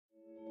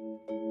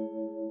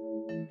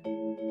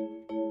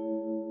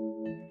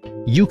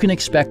You can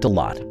expect a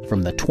lot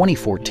from the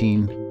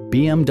 2014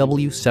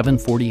 BMW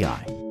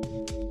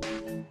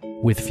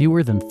 740i. With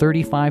fewer than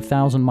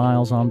 35,000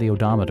 miles on the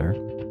odometer,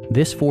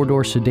 this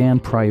four-door sedan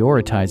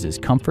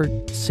prioritizes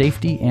comfort,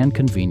 safety, and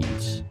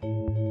convenience.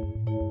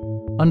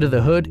 Under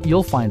the hood,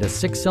 you'll find a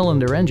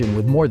six-cylinder engine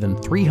with more than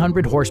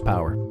 300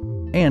 horsepower.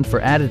 And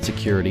for added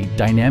security,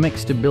 dynamic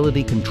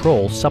stability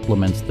control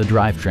supplements the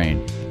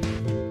drivetrain.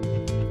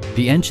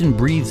 The engine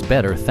breathes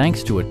better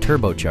thanks to a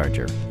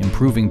turbocharger,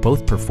 improving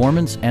both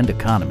performance and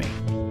economy.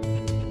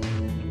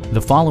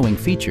 The following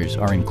features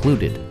are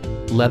included: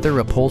 leather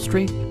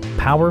upholstery,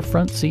 power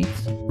front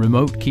seats,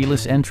 remote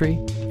keyless entry,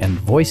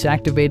 and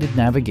voice-activated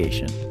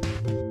navigation.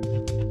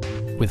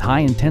 With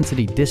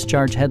high-intensity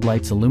discharge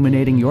headlights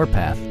illuminating your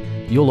path,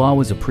 you'll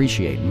always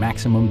appreciate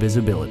maximum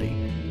visibility.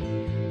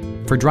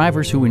 For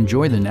drivers who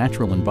enjoy the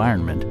natural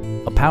environment,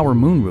 a power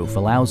moonroof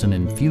allows an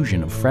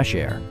infusion of fresh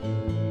air.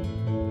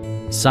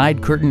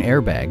 Side curtain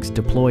airbags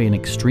deploy in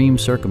extreme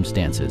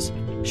circumstances,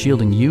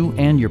 shielding you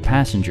and your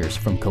passengers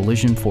from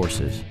collision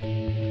forces.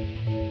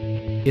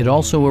 It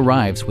also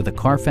arrives with a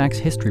Carfax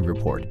history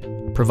report,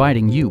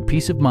 providing you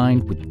peace of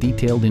mind with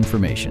detailed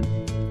information.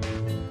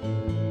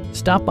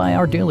 Stop by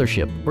our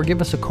dealership or give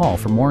us a call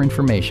for more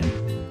information.